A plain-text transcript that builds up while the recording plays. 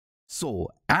So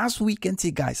as we can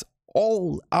see guys,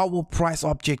 all our price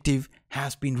objective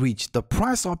has been reached. The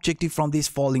price objective from this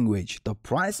falling wedge, the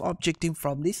price objective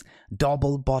from this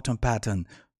double bottom pattern,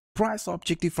 price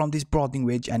objective from this broadening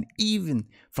wedge, and even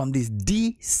from this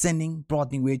descending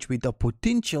broadening wedge with a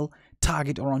potential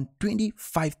target around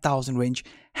 25,000 range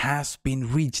has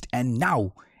been reached. And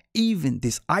now even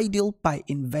this ideal buy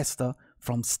investor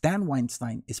from Stan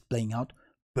Weinstein is playing out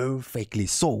perfectly.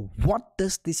 So what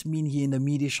does this mean here in the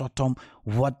immediate short term?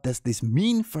 What does this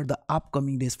mean for the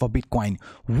upcoming days for Bitcoin?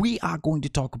 We are going to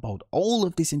talk about all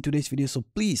of this in today's video, so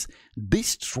please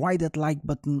destroy that like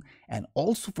button, and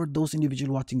also for those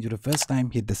individuals watching for the first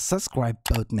time, hit the subscribe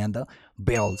button and the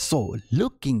bell. So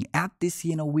looking at this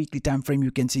here in a weekly time frame,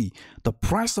 you can see the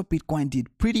price of Bitcoin did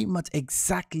pretty much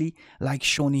exactly like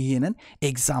shown here in an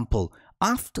example.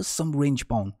 After some range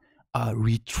bound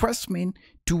retracement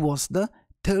towards the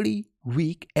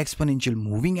 30-week exponential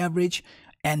moving average,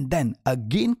 and then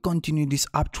again continue this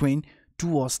uptrend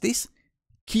towards this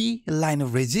key line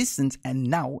of resistance. And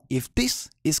now if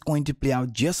this is going to play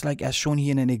out just like as shown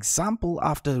here in an example,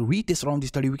 after retest around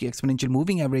this 30-week exponential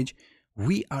moving average,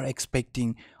 we are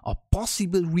expecting a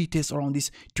possible retest around this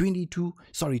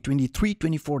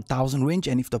 24,000 range.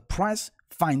 And if the price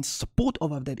finds support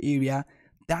over that area,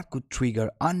 that could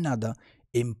trigger another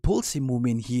impulsive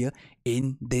movement here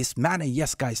in this manner.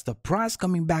 Yes guys, the price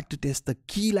coming back to test the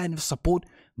key line of support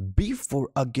before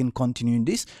again continuing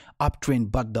this uptrend.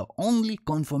 But the only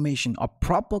confirmation, a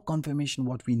proper confirmation,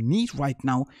 what we need right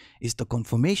now is the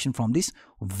confirmation from these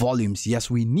volumes.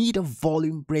 Yes, we need a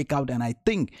volume breakout, and I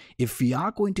think if we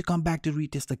are going to come back to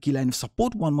retest the key line of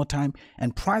support one more time,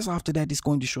 and price after that is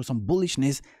going to show some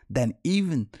bullishness, then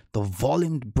even the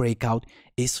volume breakout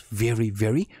is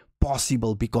very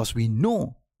possible, because we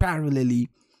know parallelly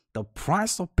the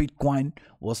price of Bitcoin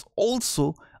was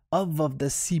also above the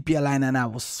CPI line, and I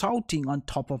was shouting on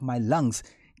top of my lungs,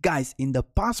 guys, in the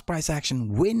past price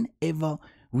action, whenever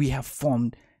we have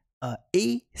formed a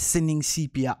ascending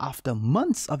CPI after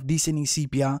months of descending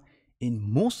CPI, in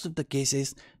most of the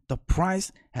cases the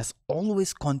price has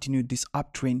always continued this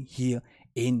uptrend here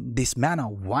in this manner.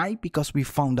 Why? Because we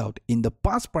found out in the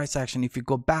past price action, if you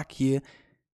go back here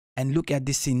and look at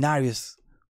these scenarios,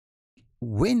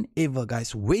 whenever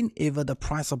the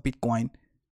price of Bitcoin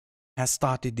has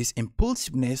started this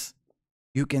impulsiveness,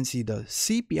 you can see the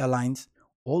CPI lines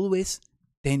always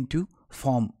tend to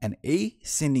form an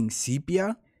ascending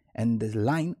CPI, and the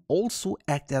line also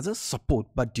acts as a support.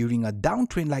 But during a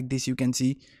downtrend like this, you can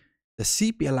see the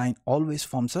CPI line always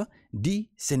forms a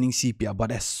descending CPI.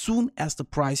 But as soon as the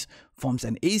price forms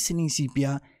an ascending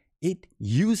CPI, it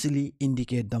usually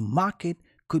indicates the market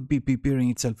could be preparing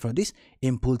itself for this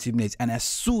impulsiveness. And as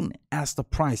soon as the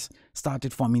price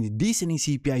started forming the descending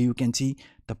CPI, you can see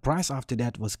the price after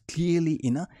that was clearly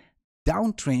in a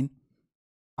downtrend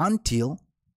until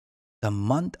the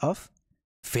month of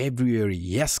February.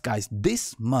 Yes guys,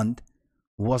 this month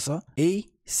was a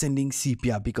ascending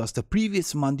CPI, because the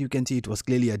previous month you can see it was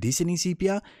clearly a descending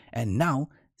CPI, and now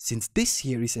since this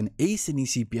year is an ascending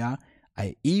CPI,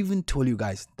 I even told you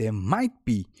guys there might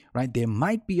be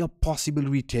a possible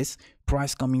retest,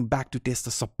 price coming back to test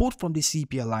the support from the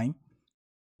CPI line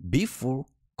before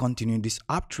continuing this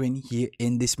uptrend here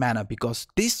in this manner, because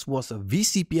this was a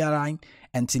VCPI line,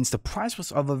 and since the price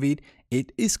was above it,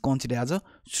 it is considered as a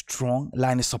strong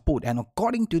line of support. And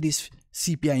according to this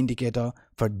CPI indicator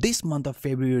for this month of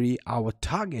February, our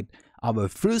target, our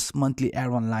first monthly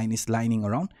elrond line is lining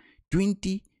around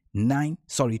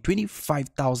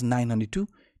 25,900 to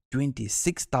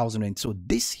 26,000 range. So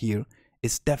this here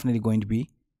is definitely going to be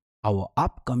our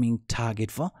upcoming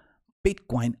target for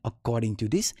Bitcoin according to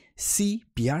this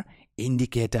CPR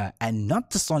indicator. And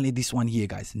not just only this one here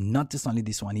guys, not just only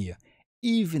this one here,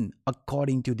 even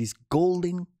according to this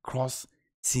golden cross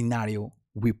scenario,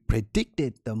 we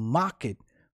predicted the market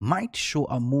might show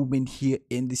a movement here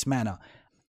in this manner.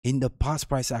 In the past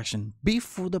price action,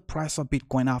 before the price of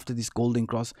Bitcoin after this golden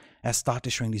cross has started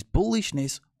showing this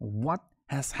bullishness, what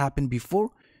has happened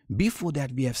before? Before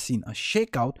that, we have seen a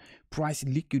shakeout, price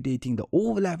liquidating the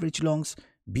overall average longs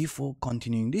before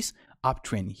continuing this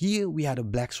uptrend. Here we had a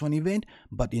black swan event,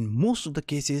 but in most of the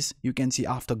cases, you can see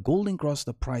after golden cross,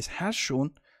 the price has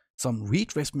shown some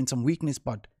retracement, some weakness,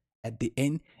 but at the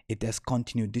end, it has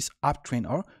continued this uptrend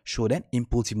or showed an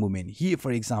impulsive movement. Here,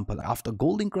 for example, after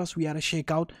golden cross, we had a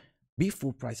shakeout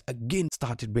before price again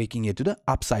started breaking it to the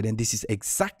upside. And this is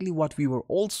exactly what we were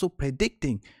also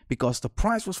predicting, because the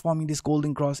price was forming this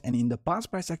golden cross. And in the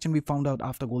past price action, we found out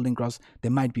after golden cross,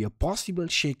 there might be a possible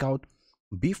shakeout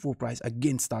before price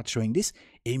again starts showing this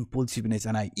impulsiveness.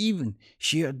 And I even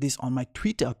shared this on my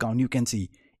Twitter account. You can see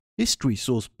History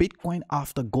shows Bitcoin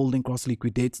after golden cross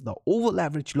liquidates the over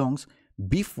leverage longs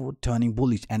before turning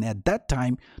bullish, and at that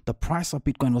time the price of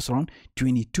Bitcoin was around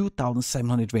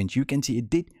 22,700 range. You can see it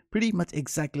did pretty much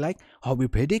exactly like how we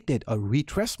predicted. A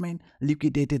retracement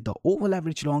liquidated the over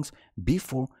leverage longs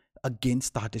before again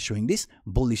started showing this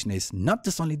bullishness. Not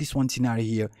just only this one scenario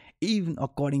here, even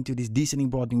according to this descending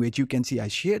broadening wedge, you can see I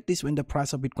shared this when the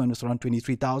price of Bitcoin was around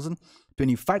 23,000.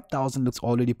 25,000 looks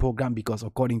already programmed, because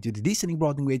according to the descending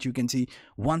broadening wedge, you can see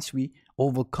once we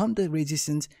overcome the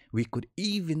resistance, we could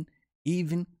even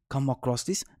come across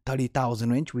this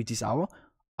 30,000 range, which is our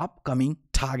upcoming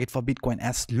target for Bitcoin,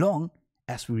 as long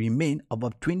as we remain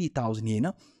above 20,000 here in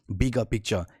a bigger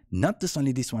picture. Not just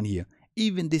only this one here,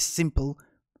 even this simple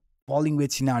falling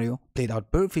wedge scenario played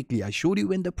out perfectly. I showed you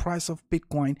when the price of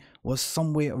Bitcoin was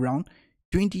somewhere around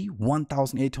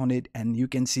 21,800, and you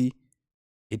can see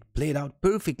it played out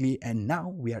perfectly, and now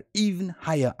we are even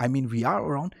higher. I mean, we are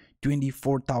around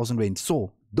 24,000 range.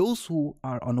 So those who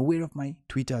are unaware of my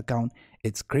Twitter account,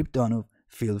 it's Crypto Anup.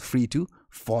 Feel free to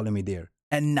follow me there.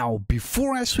 And now,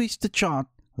 before I switch the chart,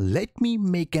 let me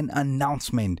make an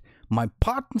announcement. My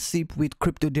partnership with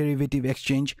crypto derivative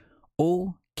exchange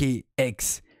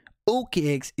OKX.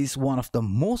 OKX is one of the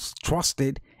most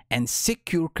trusted and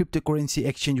secure cryptocurrency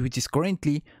exchange, which is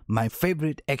currently my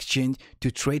favorite exchange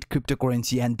to trade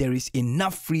cryptocurrency, and there is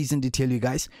enough reason to tell you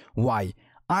guys why.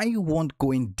 I won't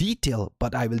go in detail,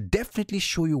 but I will definitely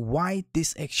show you why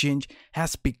this exchange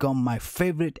has become my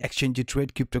favorite exchange to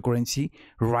trade cryptocurrency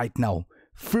right now.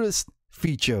 First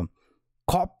feature,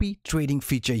 copy trading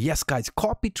feature. Yes guys,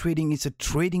 copy trading is a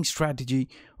trading strategy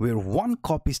where one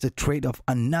copies the trade of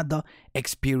another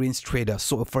experienced trader.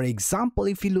 So for example,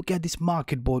 if you look at this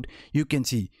market board, you can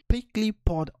see Pickly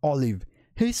Pod Olive,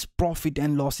 his profit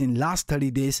and loss in last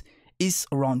 30 days is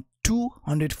around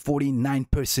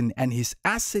 249%, and his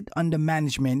asset under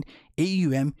management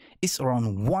AUM is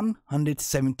around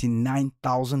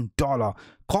 $179,000.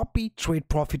 Copy trade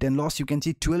profit and loss, you can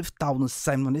see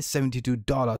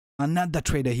 $12,772. Another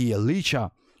trader here, Lisha,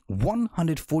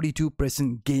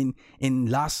 142% gain in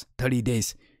last 30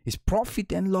 days. His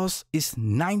profit and loss is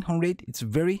 900. It's a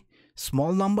very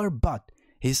small number, but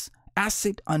his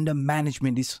asset under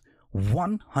management is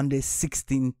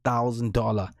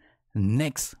 $116,000.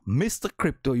 Next, Mr.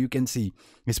 Crypto, you can see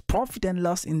his profit and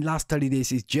loss in last 30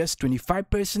 days is just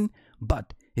 25%,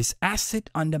 but his asset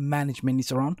under management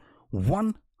is around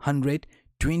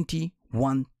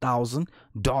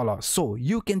 $121,000. So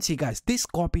you can see guys, this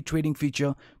copy trading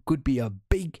feature could be a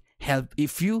big help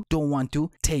if you don't want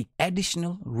to take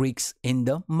additional risks in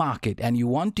the market and you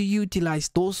want to utilize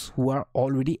those who are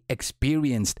already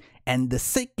experienced. And the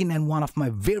second and one of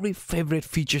my very favorite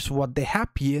features what they have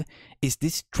here is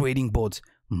this trading boards,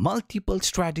 multiple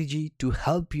strategy to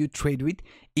help you trade with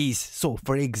ease. So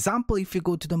for example, if you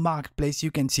go to the marketplace,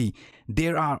 you can see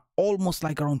there are almost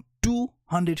like around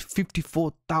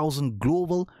 254,000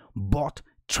 global bot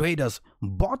traders.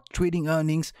 Bot trading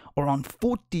earnings around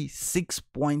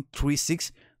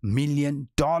 $46.36 million.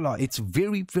 It's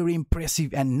very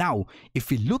impressive. And now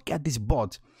if you look at this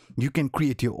bot, you can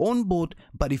create your own bot,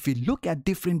 but if you look at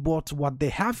different bots what they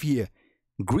have here,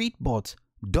 greed bots,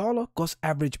 dollar cost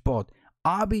average bot,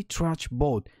 arbitrage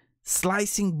bot,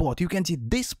 slicing bot, you can see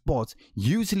this bot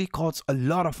usually costs a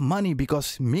lot of money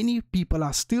because many people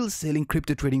are still selling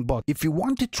crypto trading bot. If you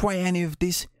want to try any of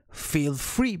this, feel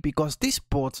free, because these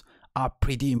bots are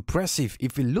pretty impressive.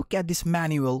 If you look at this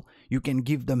manual, you can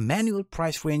give the manual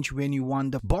price range when you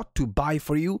want the bot to buy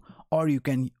for you, or you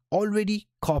can already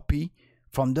copy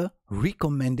from the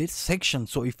recommended section.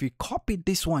 So if you copy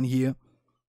this one here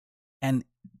and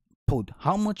put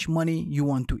how much money you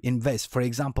want to invest, for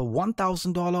example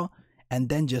 $1,000, and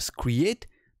then just create,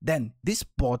 then this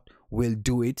bot will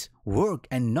do its work.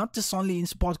 And not just only in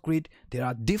spot grid, there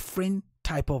are different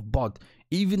type of bot,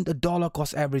 even the dollar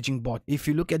cost averaging bot. If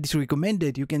you look at this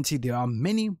recommended, you can see there are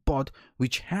many bot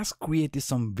which has created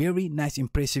some very nice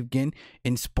impressive gain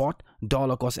in spot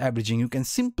dollar cost averaging. You can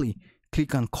simply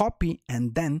click on copy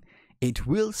and then it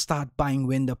will start buying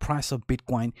when the price of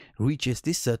Bitcoin reaches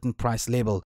this certain price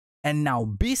level. And now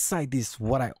beside this,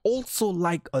 what I also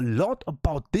like a lot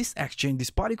about this exchange, this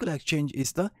particular exchange,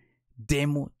 is the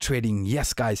demo trading.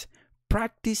 Yes guys,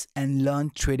 practice and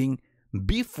learn trading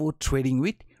before trading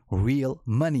with real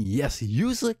money. Yes,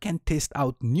 user can test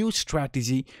out new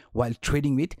strategy while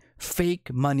trading with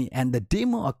fake money, and the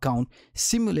demo account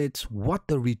simulates what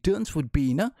the returns would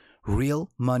be in a real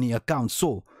money account.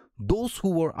 So those who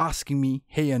were asking me,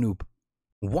 hey Anup,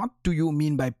 what do you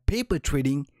mean by paper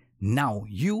trading? Now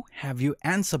you have your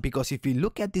answer, because if you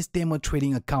look at this demo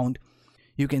trading account,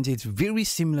 you can see it's very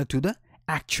similar to the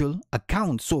actual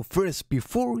account. So first,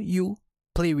 before you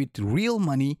play with real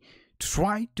money,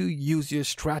 try to use your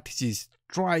strategies.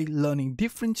 Try learning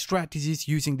different strategies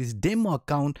using this demo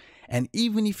account, and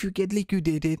even if you get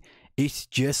liquidated, it's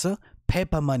just a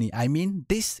paper money. I mean,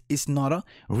 this is not a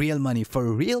real money.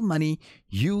 For real money,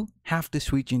 you have to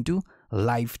switch into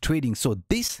live trading. So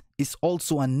this is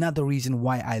also another reason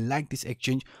why I like this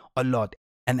exchange a lot.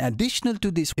 And additional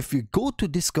to this, if you go to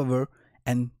discover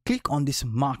and click on this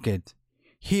market,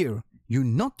 here you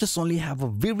not just only have a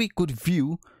very good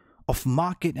view of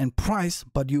market and price,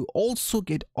 but you also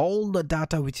get all the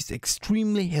data, which is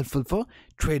extremely helpful for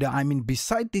trader. I mean,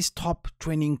 beside these top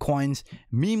trending coins,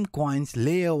 meme coins,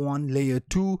 layer 1, layer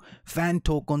 2, fan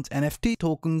tokens, NFT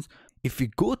tokens, if you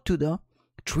go to the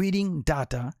trading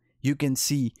data, you can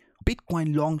see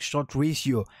Bitcoin long short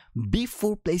ratio.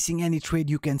 Before placing any trade,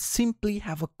 you can simply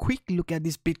have a quick look at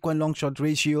this Bitcoin long short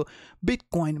ratio,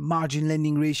 Bitcoin margin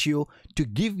lending ratio, to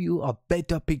give you a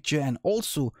better picture and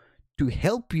also to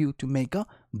help you to make a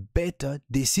better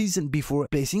decision before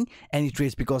placing any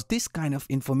trades, because this kind of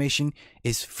information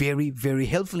is very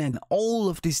helpful, and all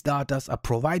of these data are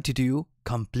provided to you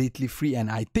completely free. And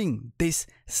I think this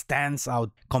stands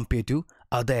out compared to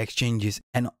other exchanges.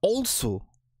 And also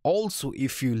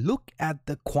if you look at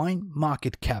the coin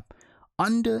market cap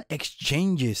under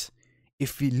exchanges,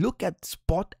 if we look at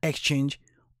spot exchange,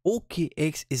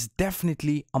 OKX is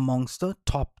definitely amongst the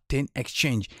top 10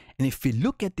 exchange. And if we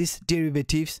look at these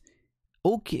derivatives,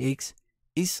 OKX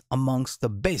is amongst the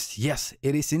best. Yes,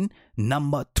 it is in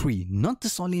number 3, not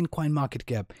just only in coin market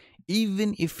cap.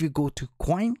 Even if you go to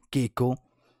CoinGecko,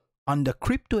 under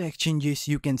crypto exchanges,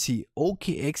 you can see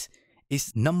OKX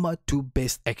is number 2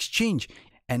 best exchange.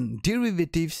 And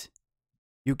derivatives,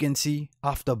 you can see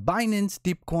after Binance,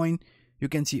 Dipcoin, you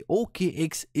can see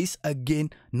OKX is again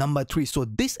number 3. So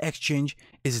this exchange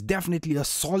is definitely a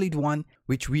solid one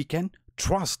which we can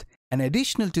trust. And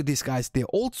additional to this, guys, they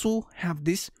also have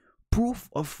this proof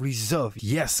of reserve.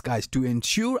 Yes, guys, to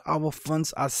ensure our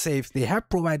funds are safe, they have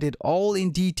provided all in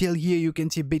detail here. You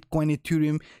can see Bitcoin,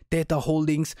 Ethereum, Theta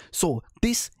holdings. So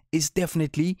this is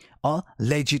definitely a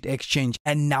legit exchange.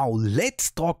 And now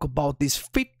let's talk about this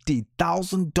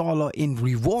 $50,000 in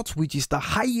rewards, which is the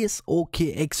highest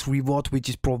OKX reward which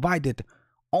is provided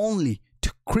only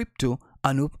to crypto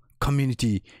Anup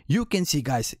community. You can see,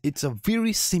 guys, it's a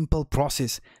very simple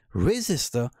process.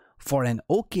 Register for an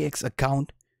OKX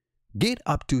account, get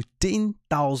up to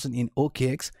 10,000 in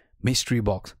OKX mystery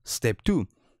box. Step 2,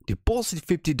 deposit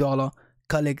 $50,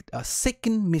 collect a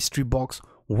second mystery box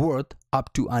worth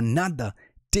up to another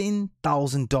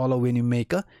 $10,000 when you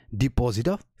make a deposit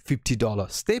of $50.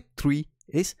 Step 3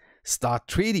 is start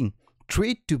trading.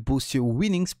 Trade to boost your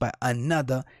winnings by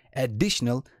another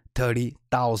additional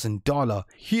 $30,000.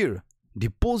 Here,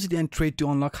 deposit and trade to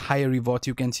unlock higher rewards.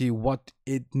 You can see what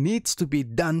it needs to be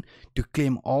done to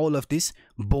claim all of these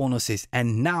bonuses.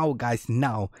 And now, guys,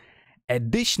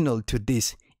 additional to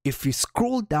this, if you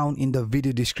scroll down in the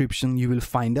video description, you will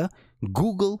find a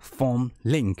Google form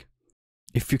link.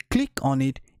 If you click on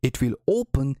it, it will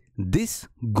open this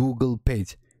Google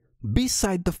page.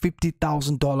 Beside the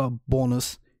 $50,000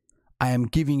 bonus, I am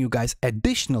giving you guys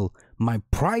additional my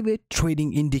private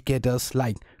trading indicators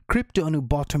like crypto Anup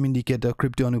bottom indicator,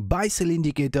 crypto Anup buy sell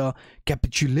indicator,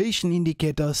 capitulation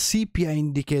indicator, CPI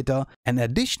indicator, and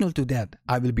additional to that,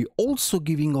 I will be also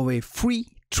giving away free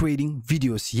trading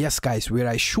videos. Yes, guys, where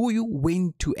I show you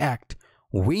when to act,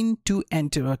 when to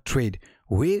enter a trade,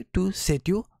 where to set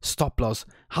your stop loss,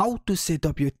 how to set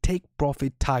up your take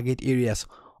profit target areas.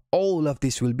 All of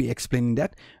this will be explained in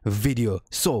that video.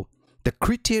 So the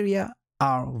criteria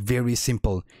are very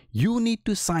simple. You need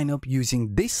to sign up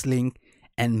using this link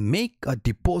and make a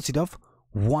deposit of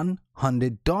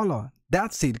 $100.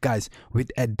 That's it, guys.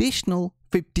 With additional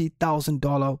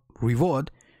 $50,000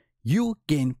 reward, you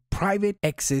gain private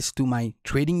access to my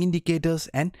trading indicators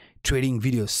and trading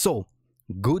videos. So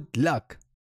good luck.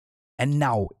 And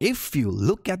now if you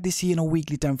look at this here in a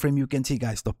weekly time frame, you can see,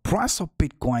 guys, the price of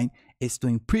Bitcoin is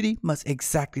doing pretty much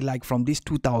exactly like from this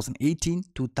 2018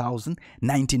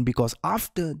 2019, because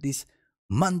after this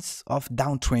months of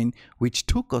downtrend, which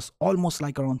took us almost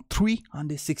like around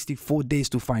 364 days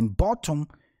to find bottom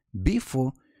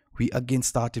before we again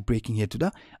started breaking here to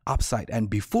the upside. And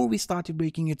before we started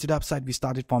breaking it to the upside, we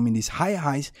started forming these higher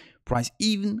highs. Price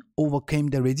even overcame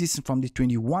the resistance from the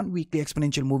 21 weekly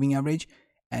exponential moving average,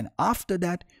 and after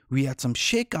that we had some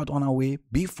shakeout on our way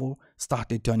before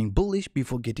started turning bullish,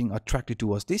 before getting attracted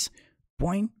towards this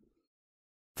 0.5,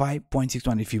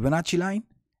 0.620 Fibonacci line,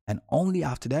 and only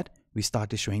after that we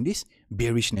started showing this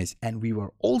bearishness. And we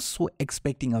were also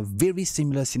expecting a very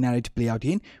similar scenario to play out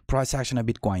in price action of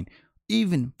Bitcoin.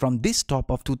 even from this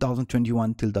top of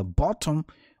 2021 till the bottom,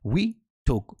 we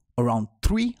took around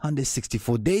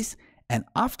 364 days, and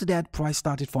after that price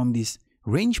started from this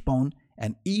range bound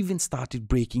and even started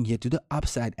breaking here to the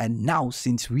upside. And now,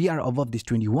 since we are above this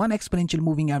 21 exponential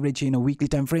moving average in a weekly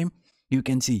time frame, you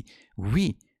can see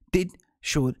we did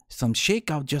show some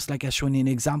shakeout, just like I shown in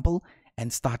example,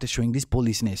 and started showing this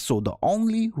bullishness. So the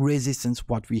only resistance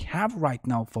what we have right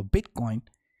now for Bitcoin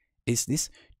is this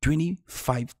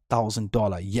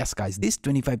 $25,000. Yes guys, this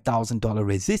 $25,000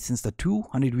 resistance, the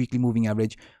 200 weekly moving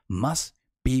average, must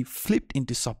be flipped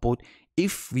into support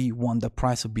if we want the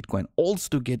price of Bitcoin also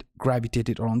to get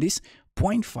gravitated around this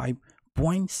 0.5,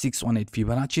 0.618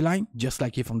 Fibonacci line, just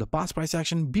like here from the past price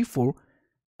action before,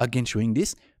 again showing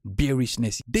this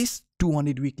bearishness. This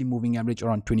 200 weekly moving average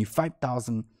around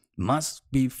 25,000 must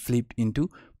be flipped into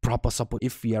proper support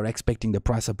if we are expecting the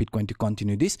price of Bitcoin to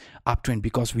continue this uptrend,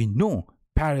 because we know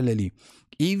parallelly,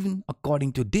 even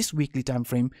according to this weekly time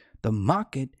frame, the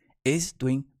market is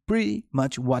doing pretty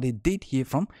much what it did here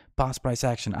from past price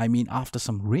action. I mean, after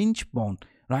some range bound,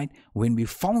 right, when we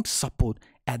found support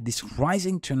at this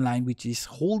rising trend line which is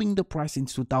holding the price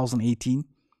since 2018,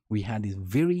 we had this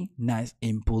very nice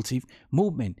impulsive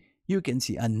movement. You can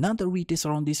see another retest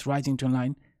around this rising trend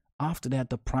line. After that,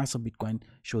 the price of Bitcoin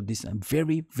showed this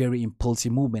very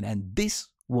impulsive movement, and this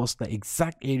was the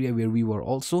exact area where we were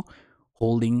also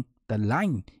holding the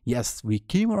line. Yes, we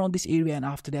came around this area, and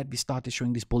after that we started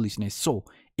showing this bullishness. So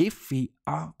if we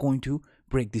are going to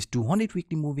break this 200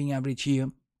 weekly moving average here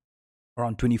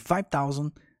around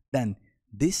 25,000, then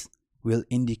this will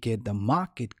indicate the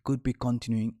market could be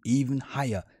continuing even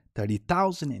higher.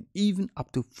 30,000 and even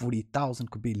up to 40,000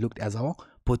 could be looked as our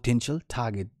potential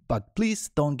target. But please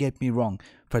don't get me wrong,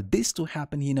 for this to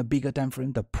happen in a bigger time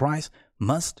frame, the price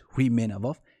must remain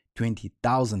above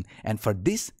 20,000. And for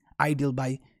this ideal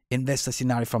buy investor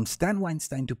scenario from Stan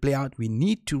Weinstein to play out, we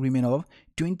need to remain above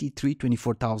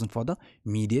 24,000 for the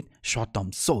immediate short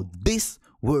term. So these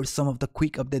were some of the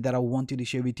quick updates that I wanted to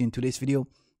share with you in today's video.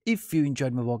 If you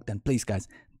enjoyed my work, then please guys,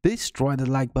 destroy the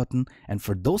like button, and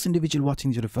for those individuals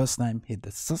watching for the first time, hit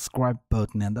the subscribe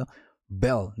button and the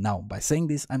bell. Now by saying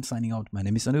this, I'm signing out. My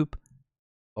name is Anup.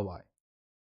 Bye bye.